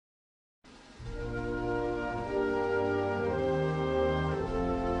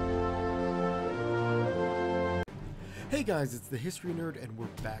Hey guys, it's the History Nerd, and we're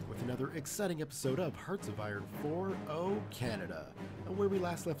back with another exciting episode of Hearts of Iron 4-0 Canada. And where we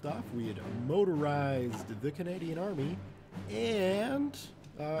last left off, we had motorized the Canadian Army, and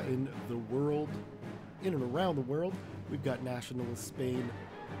in and around the world, we've got nationalist Spain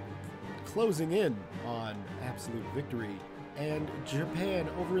closing in on absolute victory, and Japan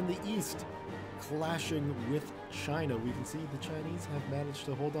over in the east clashing with China. We can see the Chinese have managed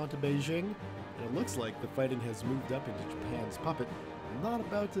to hold on to Beijing, and it looks like the fighting has moved up into Japan's puppet. I'm not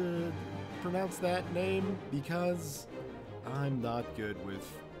about to pronounce that name because I'm not good with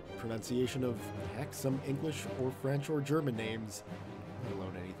pronunciation of, heck, some English or French or German names, let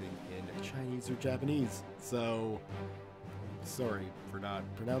alone anything in Chinese or Japanese. So, sorry for not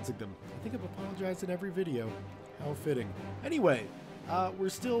pronouncing them. I think I've apologized in every video. How fitting. Anyway, we're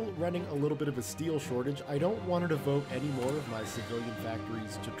still running a little bit of a steel shortage. I don't want to devote any more of my civilian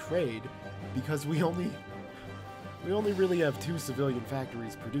factories to trade because we only really have 2 civilian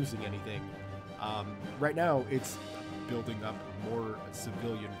factories producing anything. Right now, it's building up more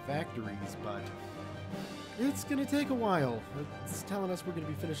civilian factories, but it's going to take a while. It's telling us we're going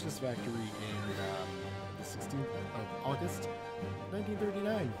to be finished this factory in the 16th of August,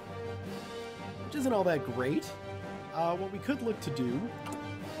 1939, which isn't all that great. What we could look to do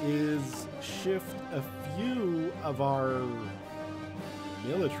is shift a few of our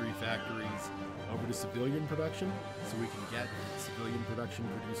military factories over to civilian production so we can get civilian production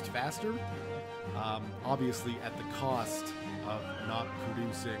produced faster. Obviously at the cost of not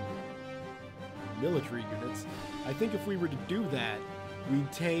producing military units. I think if we were to do that,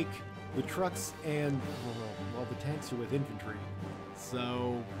 we'd take the trucks and, well, the tanks are with infantry.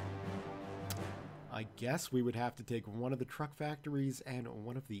 So I guess we would have to take one of the truck factories and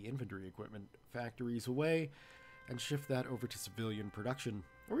one of the infantry equipment factories away and shift that over to civilian production.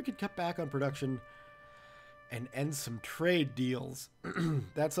 Or we could cut back on production and end some trade deals.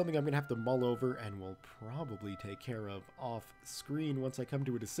 That's something I'm going to have to mull over and will probably take care of off screen once I come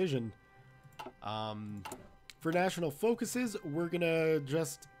to a decision. For national focuses, we're going to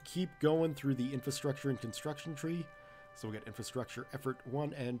just keep going through the infrastructure and construction tree. So we'll get infrastructure effort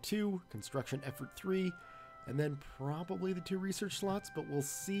 1 and 2, construction effort 3, and then probably the 2 research slots, but we'll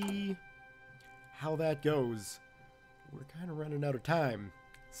see how that goes. We're kind of running out of time.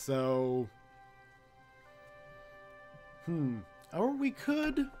 So, or we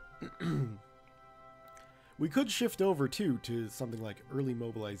could shift over too to something like early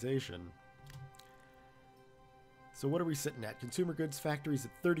mobilization. So what are we sitting at? Consumer goods factories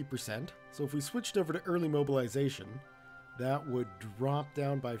at 30%. So if we switched over to early mobilization, that would drop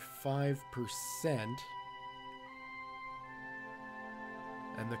down by 5%.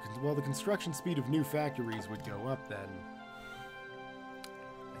 And the construction speed of new factories would go up then.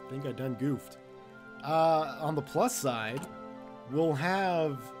 I think I done goofed. On the plus side, we'll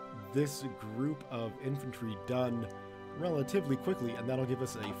have this group of infantry done relatively quickly, and that'll give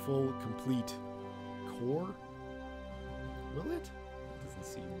us a full, complete corps. Will it? Doesn't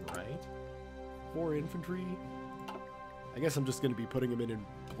seem right. 4 infantry. I guess I'm just going to be putting them in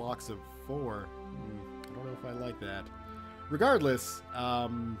blocks of 4. I don't know if I like that. Regardless,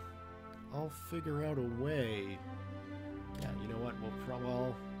 I'll figure out a way. Yeah, you know what?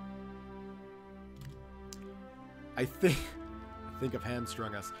 Well, I think I've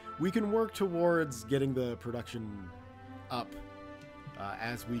hamstrung us. We can work towards getting the production up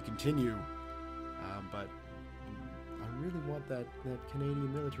as we continue, but I really want that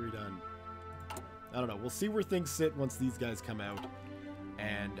Canadian military done. I don't know. We'll see where things sit once these guys come out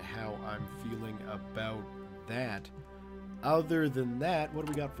and how I'm feeling about that. Other than that, what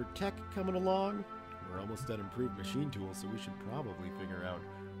do we got for tech coming along? We're almost at improved machine tools, so we should probably figure out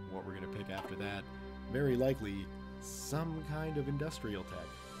what we're going to pick after that. Very likely some kind of industrial tech.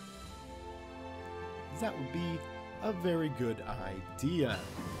 That would be a very good idea.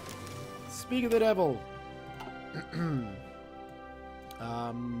 Speak of the devil.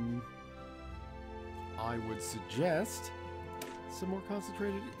 I would suggest some more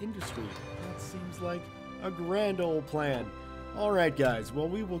concentrated industry. That seems like a grand old plan. Alright guys, well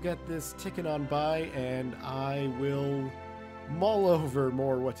we will get this ticking on by, and I will mull over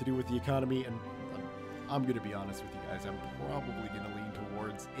more what to do with the economy, and I'm going to be honest with you guys, I'm probably going to lean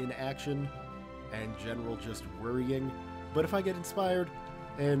towards inaction and general just worrying. But if I get inspired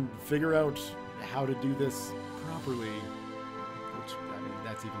and figure out how to do this properly, which, I mean,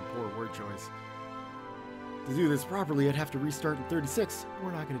 that's even poor word choice. To do this properly, I'd have to restart in 36.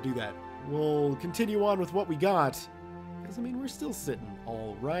 We're not going to do that. We'll continue on with what we got, because, I mean, we're still sitting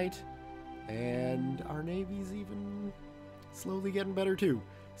all right, and our Navy's even slowly getting better, too.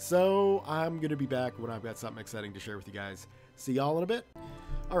 So I'm going to be back when I've got something exciting to share with you guys. See y'all in a bit.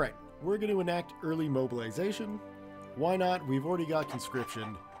 All right, we're going to enact early mobilization. Why not? We've already got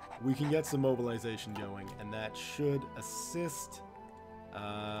conscription. We can get some mobilization going, and that should assist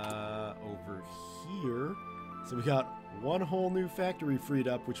over here. So we got one whole new factory freed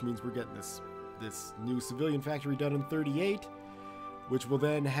up, which means we're getting this new civilian factory done in 38, which will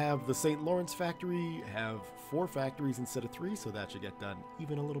then have the St. Lawrence factory have 4 factories instead of 3, so that should get done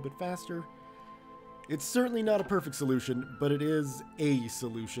even a little bit faster. It's certainly not a perfect solution, but it is a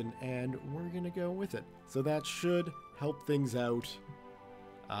solution, and we're going to go with it. So that should help things out.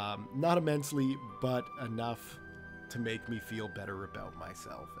 Not immensely, but enough to make me feel better about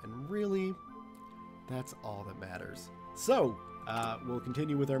myself. And really, that's all that matters. So, we'll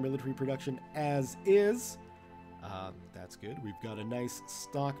continue with our military production as is. That's good. We've got a nice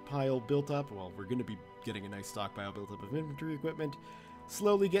stockpile built up. Well, we're going to be getting a nice stockpile built up of infantry equipment.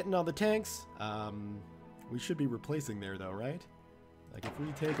 Slowly getting on the tanks. We should be replacing there, though, right? Like, if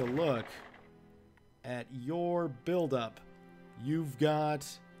we take a look at your buildup, you've got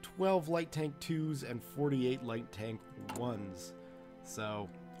 12 light tank 2s and 48 light tank 1s. So,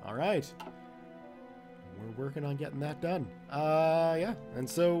 all right. We're working on getting that done. Yeah. And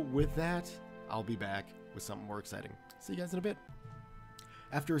so, with that, I'll be back with something more exciting. See you guys in a bit.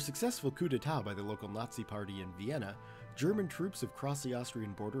 After a successful coup d'etat by the local Nazi party in Vienna, German troops have crossed the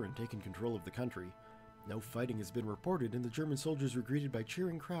Austrian border and taken control of the country. No fighting has been reported, and the German soldiers were greeted by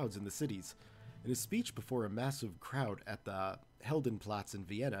cheering crowds in the cities. In a speech before a massive crowd at the Heldenplatz in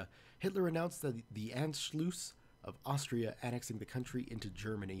Vienna, Hitler announced that the Anschluss of Austria annexing the country into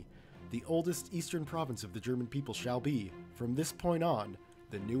Germany. The oldest eastern province of the German people shall be, from this point on,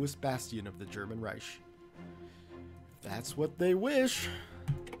 the newest bastion of the German Reich. That's what they wish.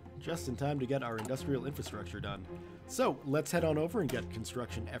 Just in time to get our industrial infrastructure done. So, let's head on over and get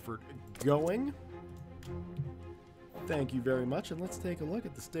construction effort going. Thank you very much, and let's take a look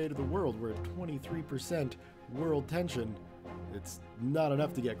at the state of the world. We're at 23% world tension. It's not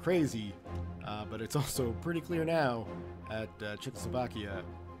enough to get crazy, but it's also pretty clear now that Czechoslovakia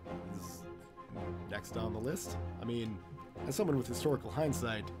is next on the list. I mean, as someone with historical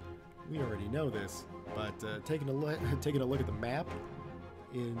hindsight, we already know this, but taking a look at the map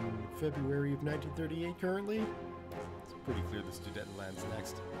in February of 1938 currently, it's pretty clear the Sudetenland's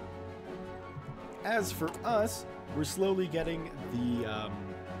next. As for us, we're slowly getting the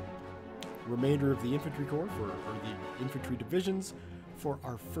remainder of the infantry corps or the infantry divisions for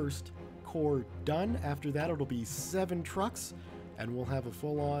our first corps done. After that, it'll be 7 trucks, and we'll have a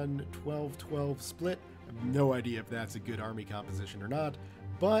full-on 12-12 split. I have no idea if that's a good army composition or not,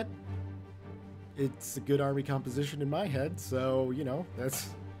 but it's a good army composition in my head, so, you know, that's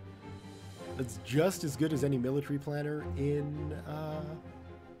just as good as any military planner in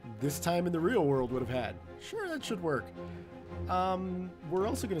this time in the real world would have had. Sure, that should work. We're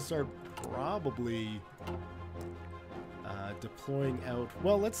also going to start probably deploying out...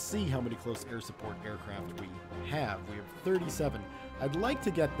 Well, let's see how many close air support aircraft we have. We have 37. I'd like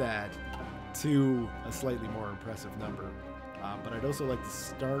to get that to a slightly more impressive number. But I'd also like to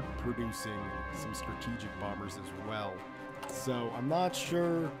start producing some strategic bombers as well. So I'm not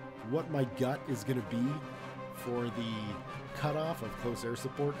sure what my gut is going to be for the cutoff of close air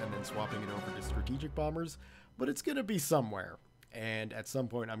support and then swapping it over to strategic bombers, but it's going to be somewhere. And at some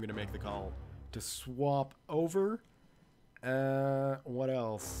point I'm going to make the call to swap over. What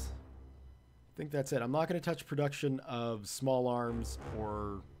else? I think that's it. I'm not going to touch production of small arms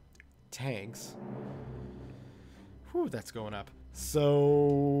or tanks. Whew, that's going up.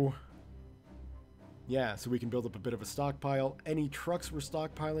 So, yeah, so we can build up a bit of a stockpile. Any trucks we're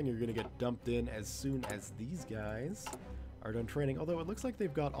stockpiling are going to get dumped in as soon as these guys are done training. Although it looks like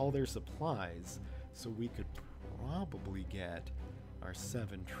they've got all their supplies, so we could probably get our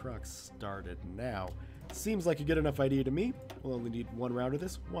 7 trucks started now. Seems like a good enough idea to me. We'll only need 1 round of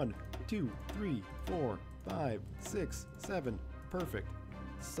this. 1, 2, 3, 4, 5, 6, 7. Perfect.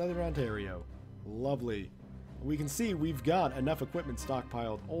 Southern Ontario. Lovely. We can see we've got enough equipment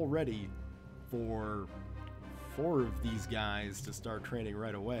stockpiled already for 4 of these guys to start training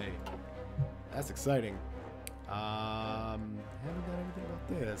right away. That's exciting. Haven't done anything about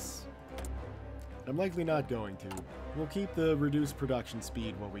this. I'm likely not going to. We'll keep the reduced production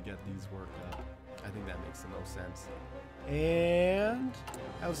speed while we get these worked up. I think that makes the most sense. And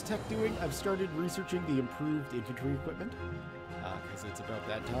how's tech doing? I've started researching the improved infantry equipment because it's about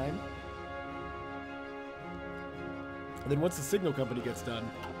that time. And then once the signal company gets done,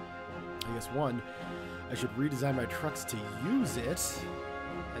 I guess I should redesign my trucks to use it,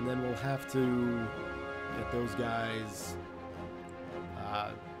 and then we'll have to get those guys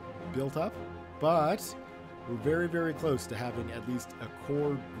built up, but we're very, very close to having at least a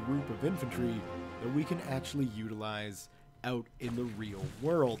core group of infantry that we can actually utilize out in the real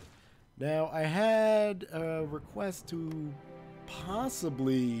world. Now, I had a request to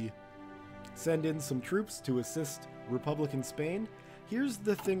possibly send in some troops to assist Republican Spain. Here's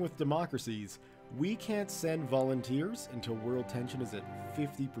the thing with democracies. We can't send volunteers until world tension is at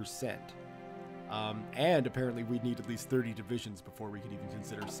 50%. And apparently we'd need at least 30 divisions before we could even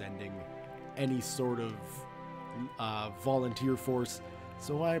consider sending any sort of volunteer force.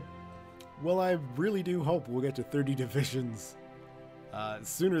 So I really do hope we'll get to 30 divisions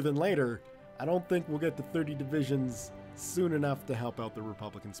sooner than later. I don't think we'll get to 30 divisions soon enough to help out the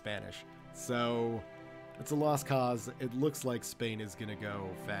Republican Spanish. So it's a lost cause. It looks like Spain is going to go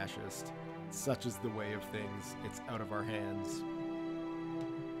fascist. Such is the way of things. It's out of our hands.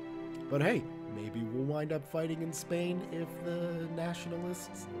 But hey, maybe we'll wind up fighting in Spain if the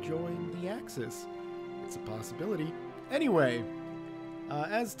nationalists join the Axis. It's a possibility. Anyway,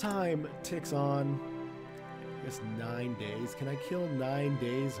 as time ticks on, I guess 9 days. Can I kill 9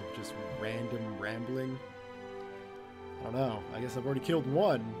 days of just random rambling? I don't know. I guess I've already killed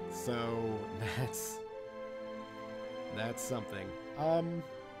one, so that's something.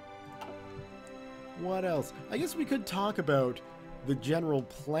 What else? I guess we could talk about the general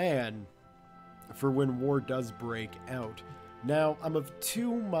plan for when war does break out. Now, I'm of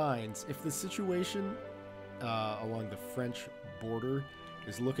two minds. If the situation along the French border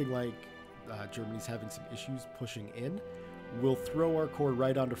is looking like Germany's having some issues pushing in, we'll throw our corps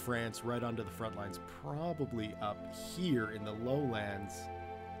right onto France, right onto the front lines, probably up here in the lowlands,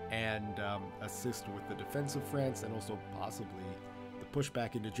 and assist with the defense of France and also possibly the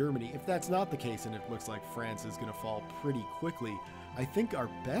pushback into Germany. If that's not the case, and it looks like France is going to fall pretty quickly, I think our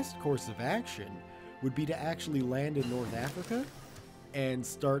best course of action would be to actually land in North Africa and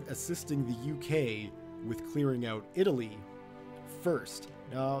start assisting the UK with clearing out Italy first.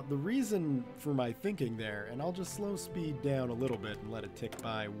 Now, the reason for my thinking there, and I'll just slow speed down a little bit and let it tick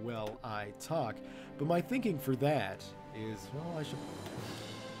by while I talk, but my thinking for that is, well, I should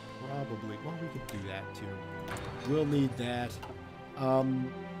probably, well, we could do that too. We'll need that.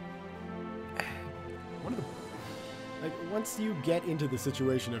 One of the, like, once you get into the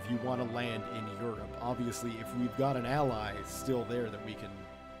situation if you want to land in Europe, obviously if we've got an ally still there that we can,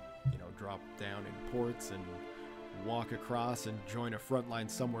 you know, drop down in ports and walk across and join a front line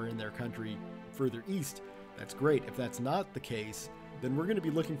somewhere in their country further east, that's great. If that's not the case, then we're going to be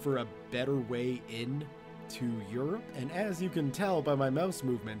looking for a better way in to Europe. And as you can tell by my mouse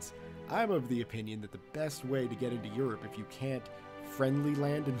movements, I'm of the opinion that the best way to get into Europe, if you can't friendly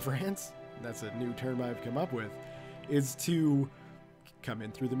land in France, that's a new term I've come up with, is to come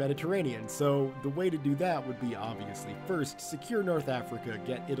in through the Mediterranean. So the way to do that would be, obviously, first secure North Africa,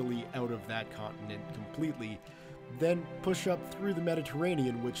 get Italy out of that continent completely, then push up through the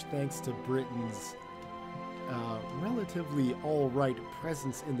Mediterranean, which, thanks to Britain's relatively all-right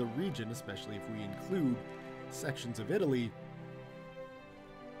presence in the region, especially if we include sections of Italy,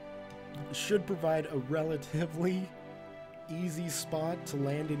 should provide a relatively easy spot to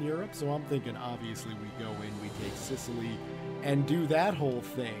land in Europe. So I'm thinking, obviously, we go in, we take Sicily, and do that whole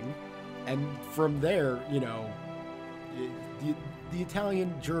thing, and from there, you know, the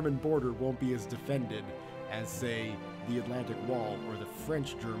Italian-German border won't be as defended as, say, the Atlantic Wall or the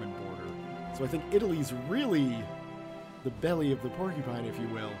French-German border. So I think Italy's really the belly of the porcupine, if you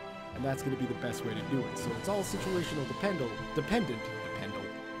will, and that's going to be the best way to do it. So it's all situational dependent.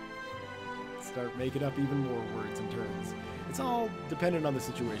 Start making up even more words and terms. It's all dependent on the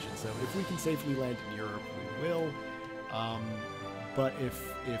situation. So if we can safely land in Europe, we will. But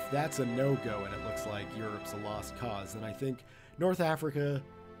if that's a no-go and it looks like Europe's a lost cause, then I think North Africa,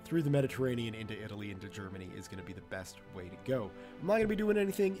 through the Mediterranean into Italy, into Germany, is going to be the best way to go. I'm not going to be doing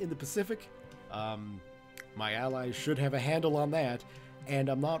anything in the Pacific. My allies should have a handle on that, and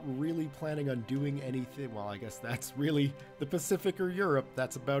I'm not really planning on doing anything. Well, I guess that's really the Pacific or Europe.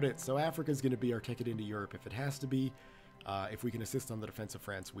 That's about it. So Africa's going to be our ticket into Europe if it has to be. If we can assist on the defense of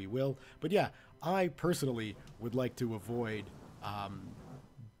France, we will. But yeah, I personally would like to avoid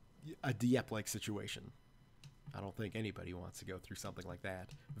a Dieppe-like situation. I don't think anybody wants to go through something like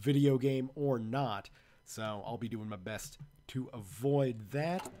that, video game or not. So I'll be doing my best to avoid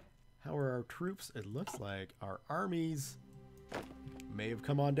that. How are our troops? It looks like our armies may have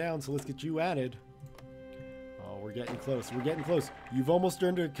come on down, so let's get you added. Oh, we're getting close. We're getting close. You've almost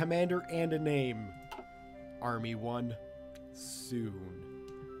earned a commander and a name. Army 1. Soon.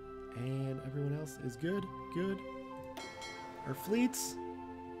 And everyone else is good? Good. Our fleets,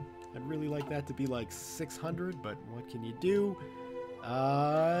 I'd really like that to be like 600, but what can you do?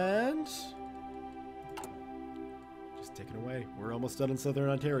 And just ticking away. We're almost done in Southern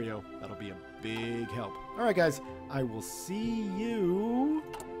Ontario. That'll be a big help. All right, guys. I will see you.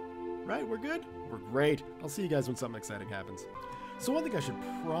 Right, we're good? We're great. I'll see you guys when something exciting happens. So one thing I should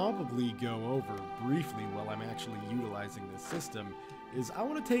probably go over briefly while I'm actually utilizing this system is I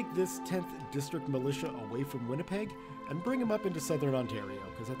want to take this 10th District Militia away from Winnipeg and bring them up into Southern Ontario,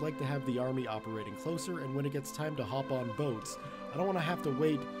 because I'd like to have the army operating closer, and when it gets time to hop on boats, I don't want to have to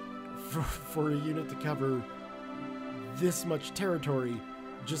wait for a unit to cover this much territory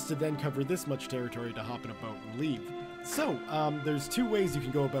just to then cover this much territory to hop in a boat and leave. So, there's two ways you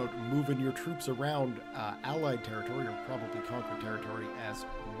can go about moving your troops around Allied territory, or probably conquered territory as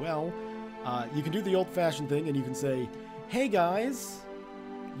well. You can do the old-fashioned thing, and you can say, hey guys,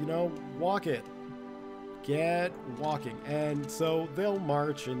 you know, walk it. Get walking. And so they'll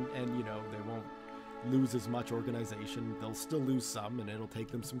march, and you know, they won't lose as much organization. They'll still lose some, and it'll take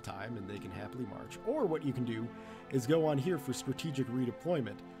them some time, and they can happily march. Or what you can do is go on here for strategic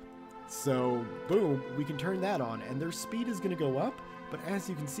redeployment. So, boom, we can turn that on, and their speed is going to go up, but as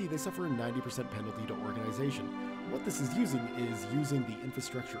you can see, they suffer a 90% penalty to organization. What this is using the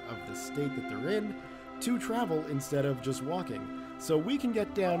infrastructure of the state that they're in to travel instead of just walking. So we can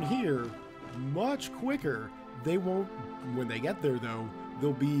get down here much quicker. They won't, when they get there though,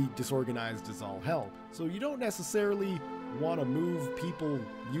 they'll be disorganized as all hell. So you don't necessarily want to move people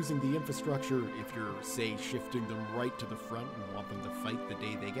using the infrastructure if you're, say, shifting them right to the front and want them to fight the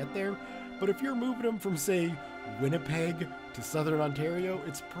day they get there. But if you're moving them from, say, Winnipeg to Southern Ontario,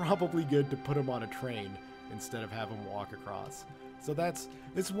 it's probably good to put them on a train instead of have them walk across. So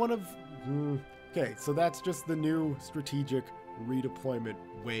it's one of... Okay, so that's just the new strategic redeployment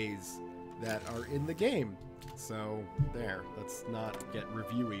ways that are in the game. So there, let's not get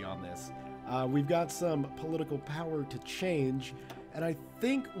reviewy on this. We've got some political power to change, and I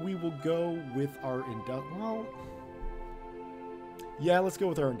think we will go with our well, yeah, let's go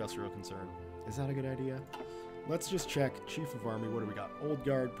with our industrial concern. Is that a good idea? Let's just check. Chief of Army, what do we got? Old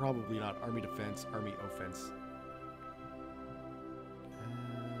Guard, probably not. Army Defense, Army Offense.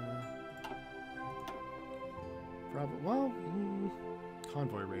 Well,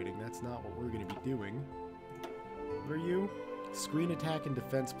 convoy rating, that's not what we're going to be doing. What are you? Screen attack and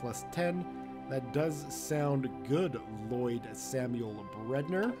defense plus 10. That does sound good, Lloyd Samuel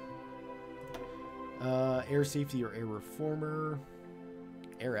Bredner. Air safety or air reformer.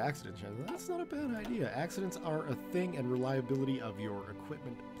 Air accident chance. That's not a bad idea. Accidents are a thing, and reliability of your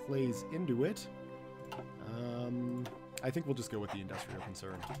equipment plays into it. I think we'll just go with the industrial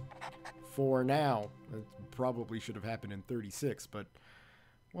concern. For now. It probably should have happened in 36, but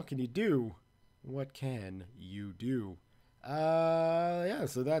what can you do? What can you do? Yeah,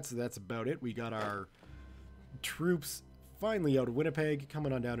 so that's about it. We got our troops finally out of Winnipeg,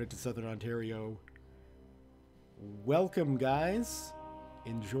 coming on down into Southern Ontario. Welcome, guys.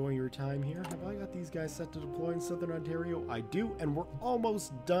 Enjoy your time here. Have I got these guys set to deploy in Southern Ontario? I do, and we're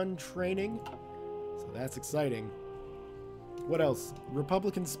almost done training, so that's exciting. What else?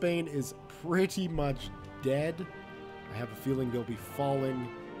 Republican Spain is pretty much dead. I have a feeling they'll be falling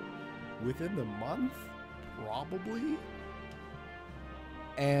within the month, probably.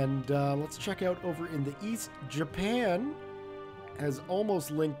 And let's check out over in the east. Japan has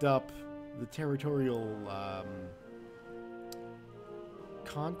almost linked up the territorial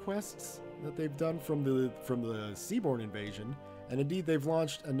conquests that they've done from the seaborne invasion, and indeed they've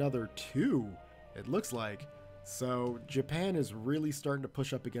launched another 2, it looks like. So Japan is really starting to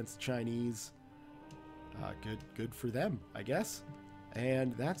push up against the Chinese. Good for them, I guess.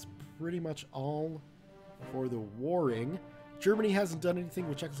 And that's pretty much all for the warring. Germany hasn't done anything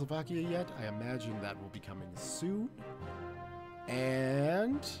with Czechoslovakia yet. I imagine that will be coming soon.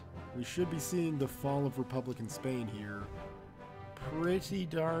 And we should be seeing the fall of Republican Spain here pretty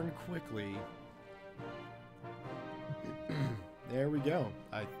darn quickly. There we go.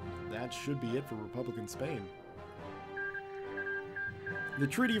 That should be it for Republican Spain. The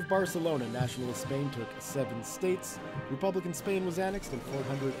Treaty of Barcelona, Nationalist Spain took 7 states. Republican Spain was annexed, and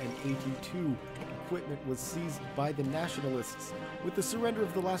 482 equipment was seized by the Nationalists. With the surrender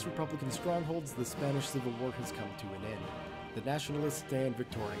of the last Republican strongholds, the Spanish Civil War has come to an end. The Nationalists stand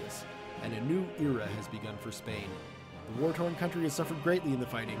victorious, and a new era has begun for Spain. The war-torn country has suffered greatly in the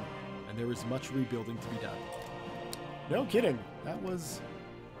fighting, and there is much rebuilding to be done. No kidding, that was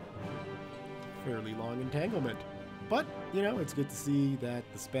a fairly long entanglement. But, you know, it's good to see that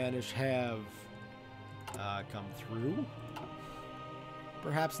the Spanish have come through.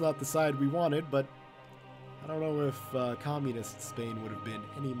 Perhaps not the side we wanted, but I don't know if communist Spain would have been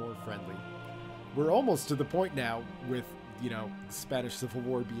any more friendly. We're almost to the point now with you know, the Spanish Civil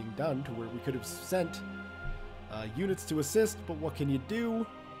War being done, to where we could have sent units to assist, but what can you do?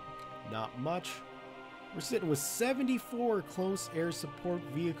 Not much. We're sitting with 74 close air support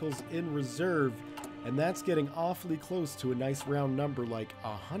vehicles in reserve, and that's getting awfully close to a nice round number like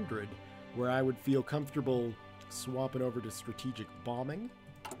 100, where I would feel comfortable swapping over to strategic bombing.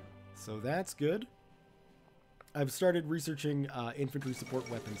 So that's good. I've started researching infantry support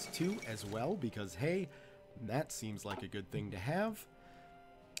weapons too as well, because hey, that seems like a good thing to have.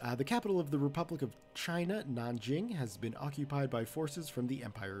 The capital of the Republic of China, Nanjing, has been occupied by forces from the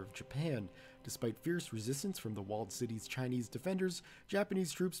Empire of Japan. Despite fierce resistance from the walled city's Chinese defenders,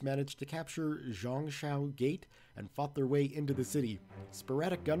 Japanese troops managed to capture Zhongshao Gate and fought their way into the city.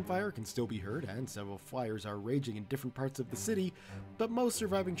 Sporadic gunfire can still be heard, and several fires are raging in different parts of the city, but most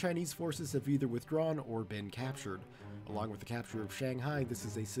surviving Chinese forces have either withdrawn or been captured. Along with the capture of Shanghai, this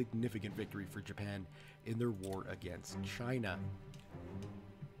is a significant victory for Japan in their war against China.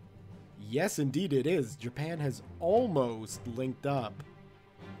 Yes, indeed it is. Japan has almost linked up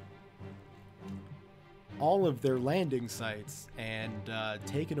all of their landing sites and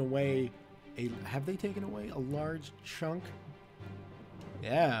taken away have they taken away a large chunk?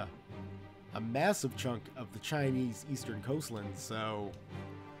 Yeah, a massive chunk of the Chinese eastern coastlands. So,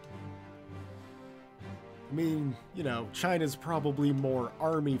 I mean, you know, China's probably more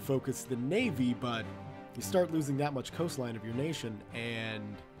army focused than navy, but you start losing that much coastline of your nation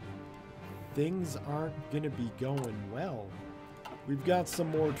and things aren't going to be going well. We've got some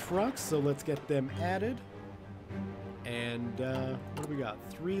more trucks, so let's get them added. And what do we got?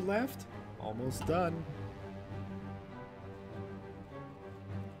 3 left? Almost done.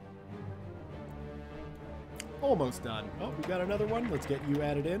 Almost done. Oh, we got another one. Let's get you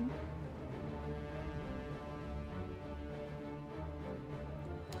added in.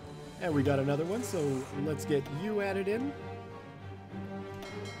 And we got another one, so let's get you added in.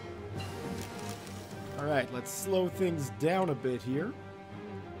 Alright, let's slow things down a bit here.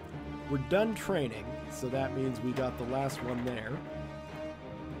 We're done training, so that means we got the last one there.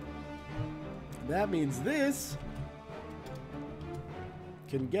 That means this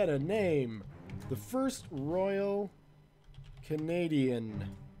can get a name. The 1st Royal Canadian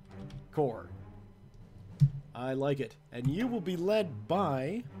Corps. I like it. And you will be led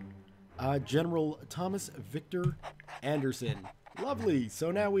by General Thomas Victor Anderson. Lovely.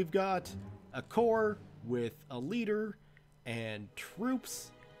 So now we've got a corps with a leader and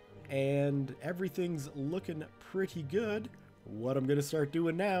troops, and everything's looking pretty good. What I'm going to start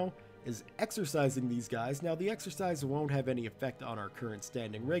doing now is exercising these guys. Now, the exercise won't have any effect on our current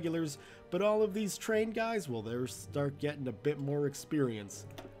standing regulars, but all of these trained guys, well, they'll start getting a bit more experience,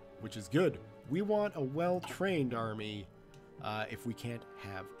 which is good. We want a well-trained army if we can't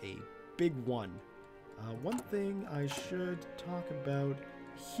have a big one. One thing I should talk about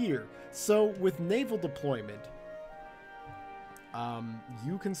here. So with naval deployment,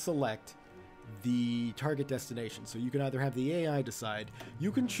 you can select the target destination. So you can either have the AI decide,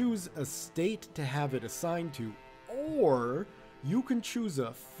 you can choose a state to have it assigned to, or you can choose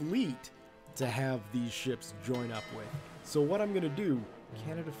a fleet to have these ships join up with. So what I'm going to do,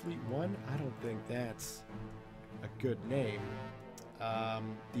 Canada Fleet 1, I don't think that's a good name.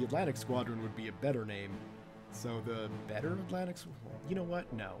 The Atlantic Squadron would be a better name. So the better Atlantic, you know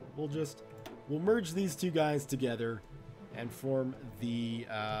what? No, we'll merge these two guys together and form the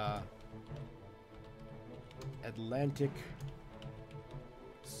Atlantic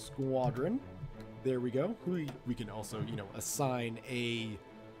Squadron. There we go. We can also, you know, assign a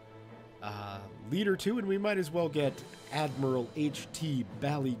leader to, and we might as well get Admiral H.T.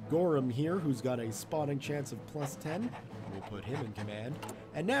 Ballygoram here, who's got a spawning chance of +10. We'll put him in command.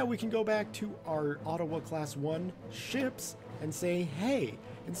 And now we can go back to our Ottawa Class 1 ships and say, hey,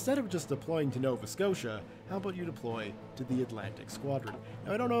 instead of just deploying to Nova Scotia, how about you deploy to the Atlantic Squadron?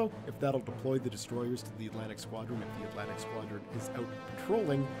 Now, I don't know if that'll deploy the destroyers to the Atlantic Squadron if the Atlantic Squadron is out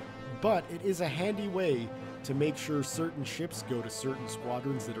patrolling, but it is a handy way to make sure certain ships go to certain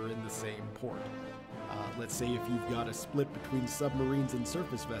squadrons that are in the same port. Let's say if you've got a split between submarines and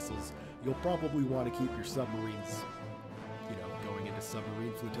surface vessels, you'll probably want to keep your submarines, you know, going into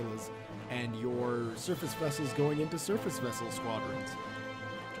submarine flotillas, and your surface vessels going into surface vessel squadrons.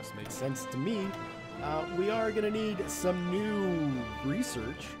 Just makes sense to me. We are going to need some new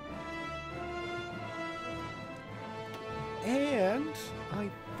research. And I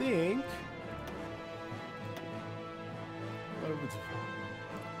think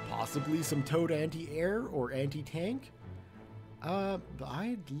possibly some towed anti-air or anti-tank.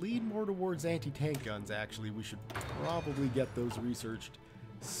 I'd lean more towards anti-tank guns, actually. We should probably get those researched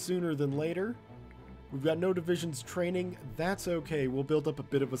sooner than later. We've got no divisions training. That's okay. We'll build up a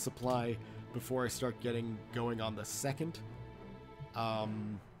bit of a supply before I start getting going on the second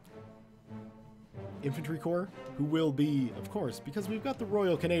infantry corps, who will be, of course, because we've got the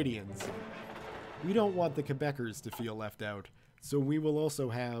Royal Canadians. We don't want the Quebecers to feel left out, so we will also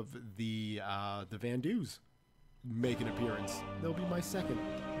have the Vandus make an appearance. They'll be my second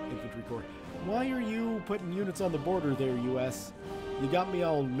infantry corps. Why are you putting units on the border there, U.S.? You got me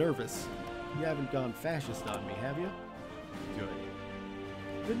all nervous. You haven't gone fascist on me, have you? Good.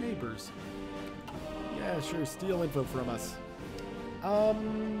 The neighbors. Yeah, sure, steal info from us.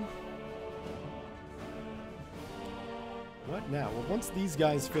 What now? Well, once these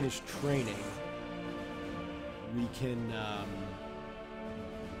guys finish training, we can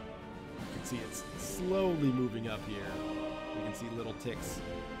see it's slowly moving up here. We can see little ticks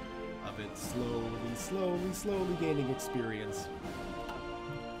of it slowly gaining experience.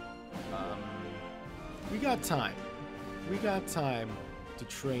 We got time. We got time to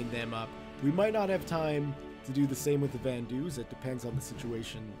train them up. We might not have time to do the same with the Vandus. It depends on the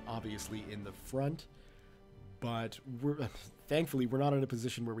situation, obviously, in the front. But thankfully, we're not in a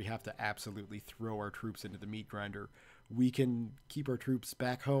position where we have to absolutely throw our troops into the meat grinder. We can keep our troops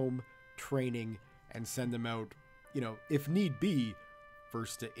back home, training, and send them out, you know, if need be,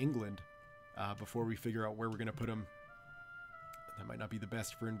 first to England, before we figure out where we're going to put them. That might not be the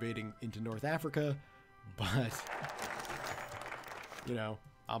best for invading into North Africa, but, you know,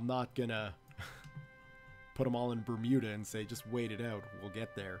 I'm not going to put them all in Bermuda and say, just wait it out, we'll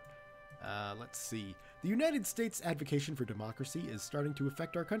get there. Let's see. The United States advocacy for democracy is starting to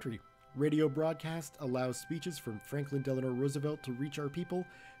affect our country. Radio broadcast allows speeches from Franklin Delano Roosevelt to reach our people,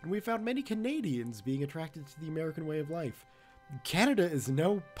 and we found many Canadians being attracted to the American way of life. Canada is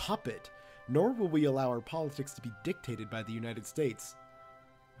no puppet, nor will we allow our politics to be dictated by the United States.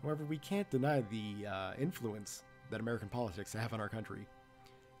 However, we can't deny the influence that American politics have on our country.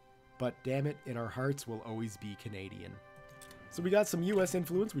 But damn it, in our hearts we'll always be Canadian. So we got some U.S.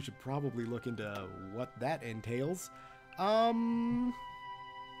 influence. We should probably look into what that entails. And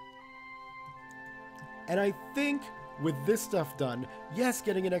I think with this stuff done, yes,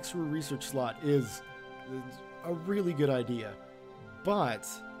 getting an extra research slot is a really good idea. But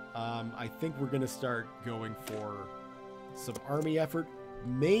I think we're going to start going for some army effort,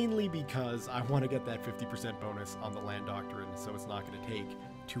 mainly because I want to get that 50% bonus on the land doctrine, so it's not going to take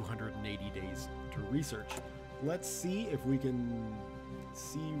 280 days to research. Let's see if we can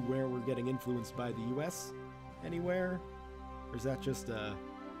see where we're getting influenced by the U.S. anywhere, or is that just a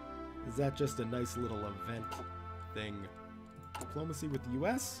nice little event thing? Diplomacy with the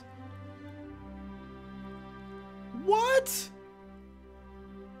U.S. What?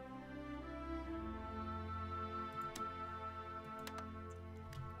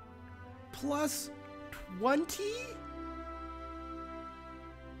 Plus 20?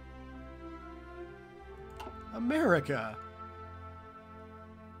 America.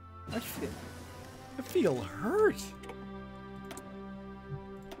 I feel hurt.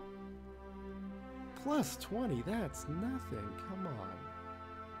 Plus 20, that's nothing. Come on.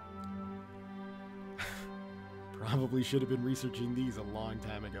 Probably should have been researching these a long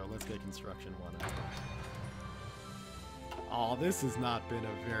time ago. Let's get construction one up. Oh, this has not been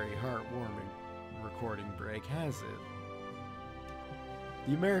a very heartwarming recording break, has it?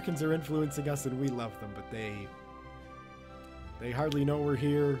 The Americans are influencing us and we love them, but they hardly know we're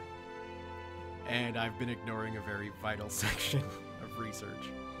here, and I've been ignoring a very vital section of research.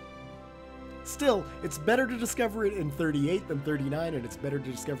 Still, it's better to discover it in 38 than 39, and it's better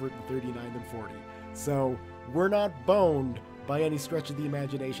to discover it in 39 than 40. So, we're not boned by any stretch of the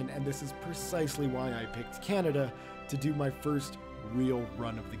imagination, and this is precisely why I picked Canada to do my first real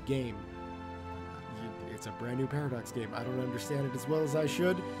run of the game. It's a brand new Paradox game. I don't understand it as well as I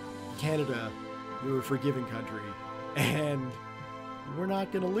should. Canada, you're a forgiving country, and we're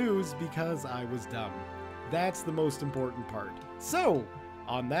not going to lose because I was dumb. That's the most important part. So,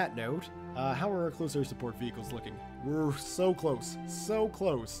 on that note, how are our close air support vehicles looking? We're so close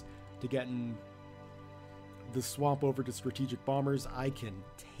to getting the swap over to strategic bombers. I can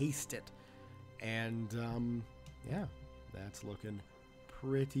taste it. And, yeah, that's looking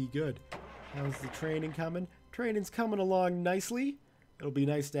pretty good. How's the training coming? Training's coming along nicely. It'll be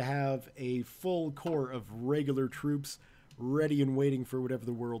nice to have a full corps of regular troops ready and waiting for whatever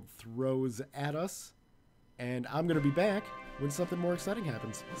the world throws at us. And I'm going to be back when something more exciting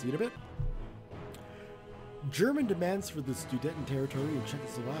happens. See you in a bit. German demands for the Sudeten territory in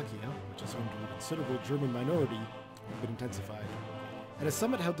Czechoslovakia, which is home to a considerable German minority, have been intensified. At a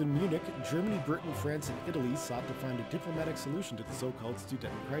summit held in Munich, Germany, Britain, France, and Italy sought to find a diplomatic solution to the so-called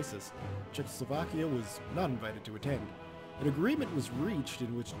Studenten crisis. Czechoslovakia was not invited to attend. An agreement was reached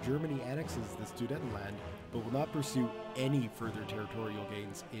in which Germany annexes the Sudetenland, but will not pursue any further territorial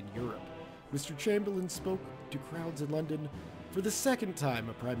gains in Europe. Mr. Chamberlain spoke to crowds in London. For the second time,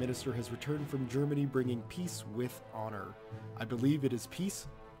 a prime minister has returned from Germany bringing peace with honor. I believe it is peace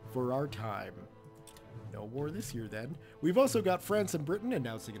for our time. No war this year, then. We've also got France and Britain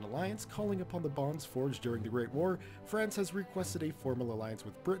announcing an alliance, calling upon the bonds forged during the Great War. France has requested a formal alliance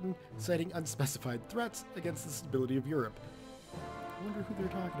with Britain, citing unspecified threats against the stability of Europe. I wonder who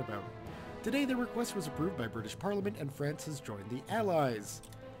they're talking about. Today, the request was approved by British Parliament, and France has joined the Allies.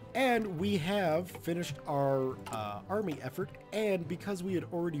 And we have finished our army effort, and because we had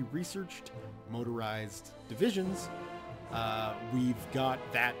already researched motorized divisions, we've got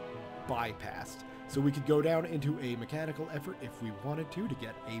that bypassed. So we could go down into a mechanical effort if we wanted to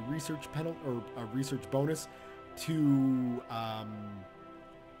get a research penalty or a research bonus to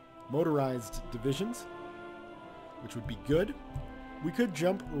motorized divisions, which would be good. We could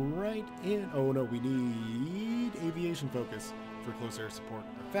jump right in. Oh no, we need aviation focus for close air support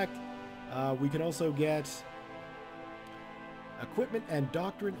effect. We can also get equipment and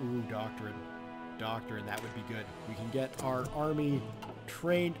doctrine. Ooh, doctrine. Doctrine, that would be good. We can get our army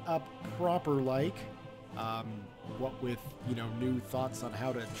trained up proper, like what with, you know, new thoughts on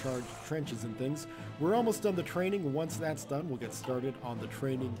how to charge trenches and things. We're almost done the training. Once that's done, we'll get started on the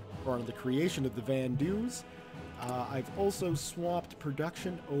training or on the creation of the Van Deus. I've also swapped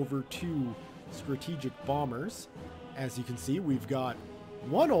production over to strategic bombers. As you can see, we've got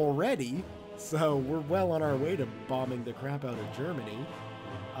one already, so we're well on our way to bombing the crap out of Germany.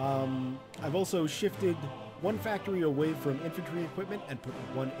 I've also shifted one factory away from infantry equipment and put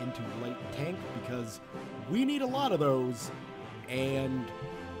one into light tank because we need a lot of those, and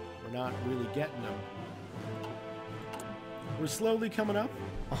we're not really getting them. We're slowly coming up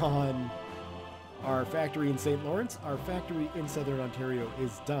on our factory in St. Lawrence. Our factory in Southern Ontario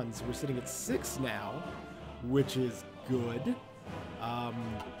is done, so we're sitting at 6 now, which is good. I'm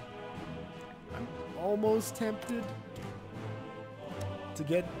almost tempted to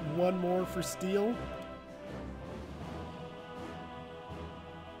get one more for steel.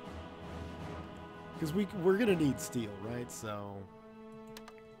 Because we're going to need steel, right? So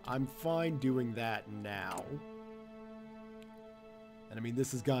I'm fine doing that now. And I mean,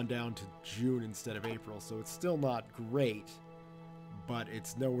 this has gone down to June instead of April, so it's still not great, but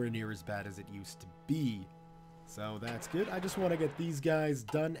it's nowhere near as bad as it used to be. So that's good. I just want to get these guys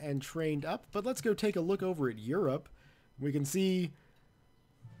done and trained up. But let's go take a look over at Europe. We can see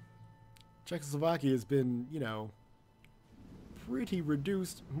Czechoslovakia has been, you know, pretty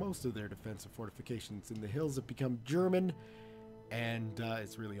reduced. Most of their defensive fortifications in the hills have become German, and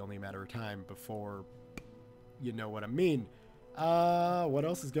it's really only a matter of time before you know what I mean. What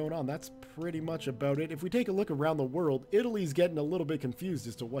else is going on? That's pretty much about it. If we take a look around the world, Italy's getting a little bit confused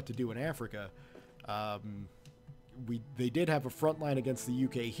as to what to do in Africa. They did have a front line against the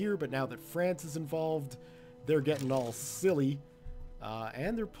UK here, but now that France is involved, they're getting all silly.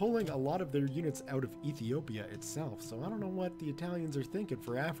 And they're pulling a lot of their units out of Ethiopia itself. So I don't know what the Italians are thinking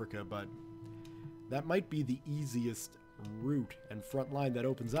for Africa, but that might be the easiest route and front line that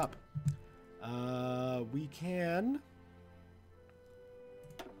opens up. We can...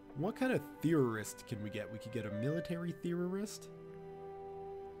 What kind of theorist can we get? We could get a military theorist?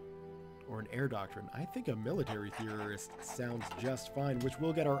 Or an air doctrine. I think a military theorist sounds just fine, which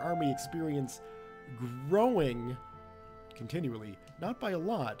will get our army experience growing continually. Not by a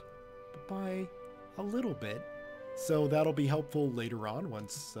lot, but by a little bit. So that'll be helpful later on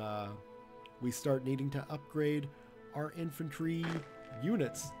once we start needing to upgrade our infantry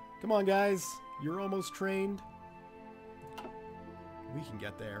units. Come on, guys. You're almost trained. We can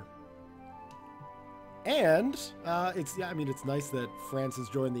get there. And it's nice that France has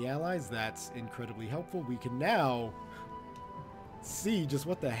joined the Allies. That's incredibly helpful. We can now see just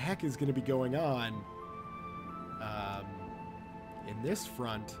what the heck is going to be going on in this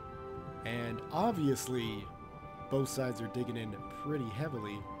front. And obviously, both sides are digging in pretty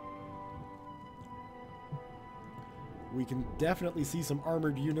heavily. We can definitely see some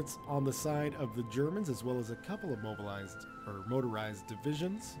armored units on the side of the Germans, as well as a couple of mobilized or motorized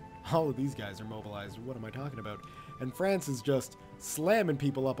divisions. All of these guys are mobilized. What am I talking about? And France is just slamming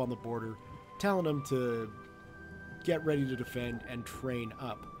people up on the border, telling them to get ready to defend and train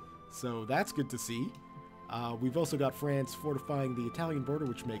up. So that's good to see. We've also got France fortifying the Italian border,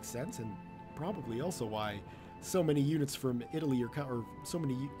 which makes sense, and probably also why so many units from Italy or so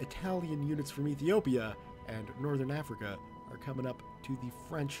many Italian units from Ethiopia and Northern Africa are coming up to the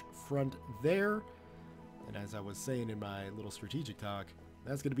French front there. And as I was saying in my little strategic talk,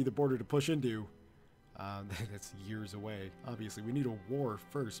 that's going to be the border to push into. That's years away. Obviously, we need a war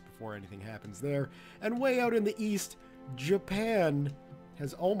first before anything happens there. And way out in the east, Japan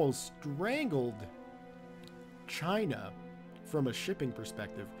has almost strangled China from a shipping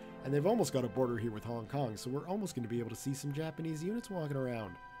perspective. And they've almost got a border here with Hong Kong, so we're almost going to be able to see some Japanese units walking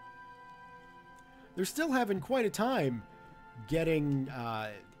around. They're still having quite a time getting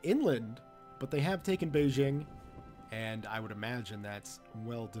inland, but they have taken Beijing, and I would imagine that's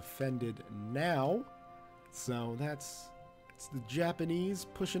well defended now. So it's the Japanese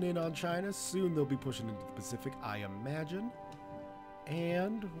pushing in on China. Soon they'll be pushing into the Pacific, I imagine.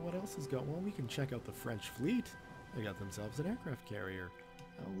 And what else is going on? Well, we can check out the French fleet. They got themselves an aircraft carrier.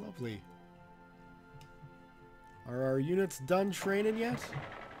 Oh, lovely. Are our units done training yet?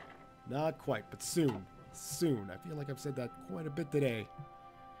 Not quite, but soon. Soon. I feel like I've said that quite a bit today.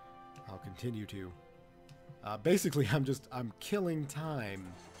 I'll continue to. Basically, I'm killing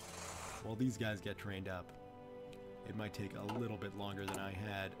time while these guys get trained up. It might take a little bit longer than I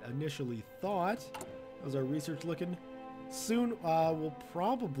had initially thought. How's our research looking? Soon, we'll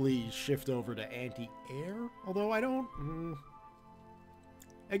probably shift over to anti-air, although I don't...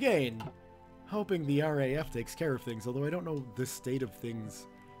 Again, hoping the RAF takes care of things, although I don't know the state of things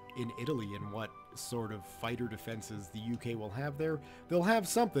in Italy and what sort of fighter defenses the UK will have there. They'll have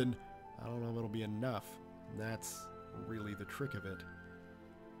something. I don't know if it'll be enough. That's really the trick of it.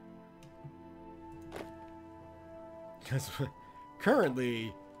 Because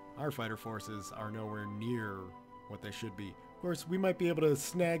currently, our fighter forces are nowhere near what they should be. Of course, we might be able to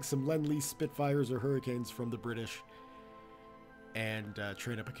snag some Lend-Lease Spitfires or Hurricanes from the British and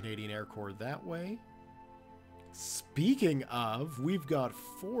train up a Canadian Air Corps that way. Speaking of, we've got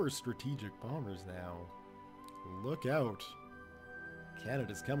 4 strategic bombers now. Look out.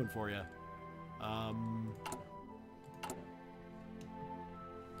 Canada's coming for you.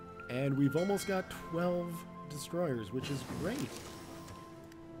 And we've almost got 12 destroyers, which is great.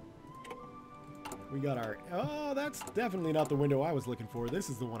 We got our... Oh, that's definitely not the window I was looking for. This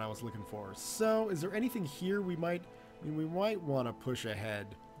is the one I was looking for. So, is there anything here we might... I mean, we might want to push ahead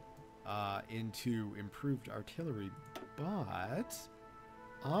into improved artillery, but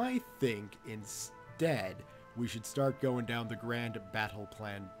I think instead we should start going down the grand battle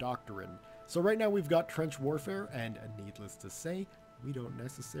plan doctrine. So right now we've got trench warfare, and needless to say, we don't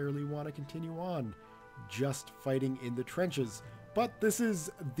necessarily want to continue on just fighting in the trenches. But this is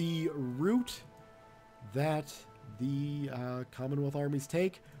the route that the Commonwealth armies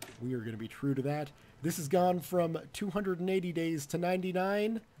take. We are going to be true to that. This has gone from 280 days to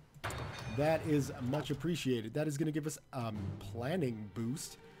 99. That is much appreciated. That is going to give us a planning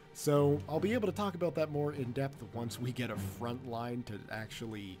boost. So I'll be able to talk about that more in depth once we get a front line to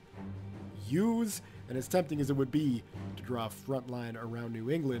actually use. And as tempting as it would be to draw a front line around New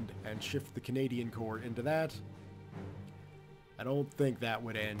England and shift the Canadian Corps into that, I don't think that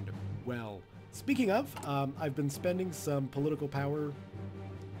would end well. Speaking of, I've been spending some political power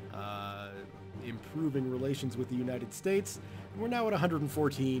improving relations with the United States. We're now at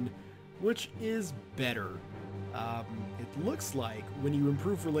 114, which is better. It looks like when you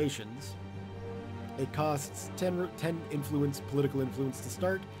improve relations, it costs 10 political influence to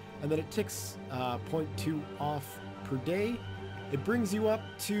start, and then it ticks 0.2 off per day. It brings you up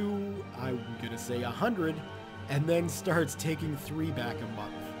to, I'm going to say 100, and then starts taking 3 back a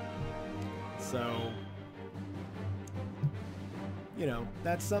month. So, you know,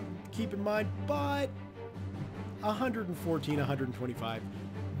 that's something to keep in mind, but 114, 125,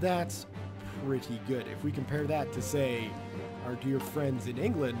 that's pretty good. If we compare that to, say, our dear friends in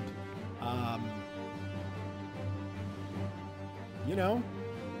England, you know,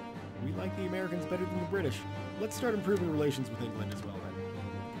 we like the Americans better than the British. Let's start improving relations with England as well, then.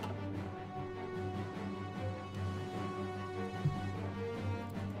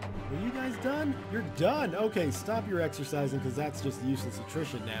 Are you guys done? You're done! Okay, stop your exercising, because that's just useless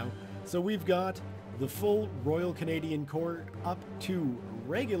attrition now. So we've got the full Royal Canadian Corps up to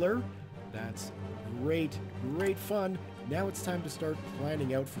regular. That's great, great fun. Now it's time to start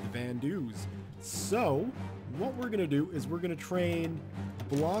planning out for the Vandus. So, what we're going to do is we're going to train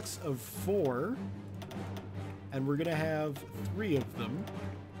blocks of 4, and we're going to have 3 of them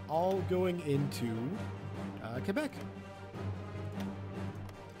all going into Quebec.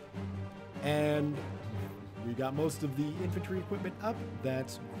 And we got most of the infantry equipment up.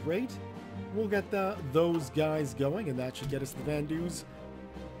 That's great. We'll get those guys going, and that should get us the Vandus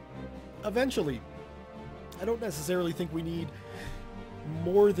eventually. I don't necessarily think we need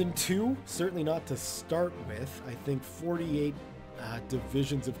more than 2, certainly not to start with. I think 48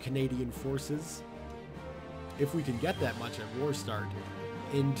 divisions of Canadian forces, if we can get that much at war start,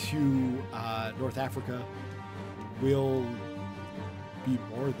 into North Africa will be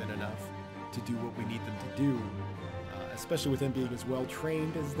more than enough to do what we need them to do, especially with them being as well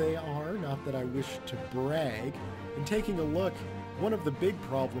trained as they are. Not that I wish to brag. And taking a look, one of the big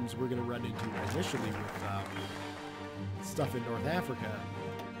problems we're going to run into initially with stuff in North Africa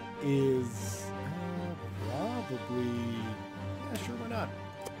is probably, yeah, sure, why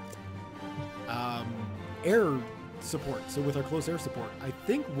not? Air support. So with our close air support, I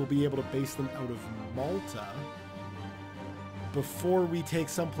think we'll be able to base them out of Malta before we take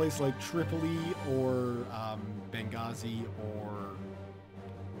someplace like Tripoli or Benghazi, or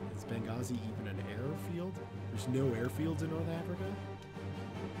is Benghazi even an airfield? There's no airfields in North Africa?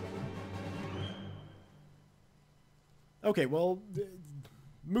 Okay, well,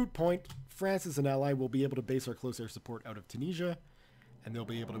 moot point. France is an ally. We'll be able to base our close air support out of Tunisia, and they'll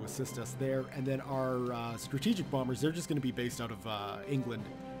be able to assist us there. And then our strategic bombers, they're just going to be based out of England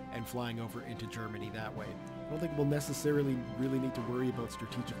and flying over into Germany that way. I don't think we'll necessarily really need to worry about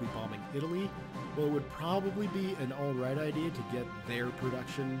strategically bombing Italy. Well, it would probably be an alright idea to get their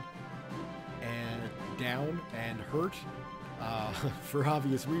production down and hurt. For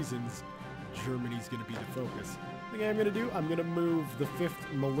obvious reasons, Germany's going to be the focus. The thing I'm going to do, I'm going to move the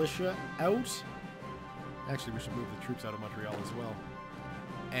 5th Militia out. Actually, we should move the troops out of Montreal as well.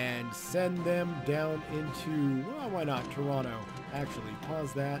 And send them down into, well, why not, Toronto. Actually,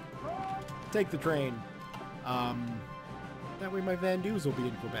 pause that. Take the train. That way my Vandus will be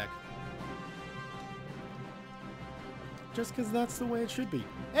in Quebec. Just because that's the way it should be.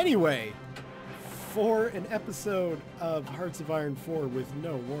 Anyway, for an episode of Hearts of Iron 4 with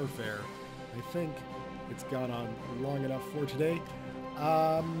no warfare, I think it's gone on long enough for today.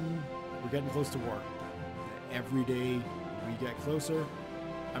 We're getting close to war. Every day we get closer.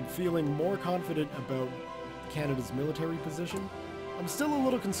 I'm feeling more confident about Canada's military position. I'm still a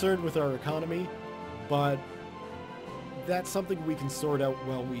little concerned with our economy, but that's something we can sort out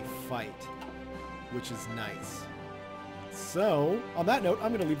while we fight, which is nice. So, on that note, I'm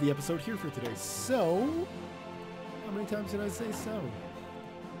going to leave the episode here for today. So, how many times did I say so?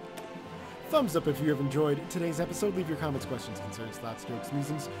 Thumbs up if you have enjoyed today's episode. Leave your comments, questions, concerns, thoughts, jokes,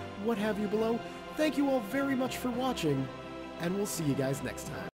 musings, what have you below. Thank you all very much for watching, and we'll see you guys next time.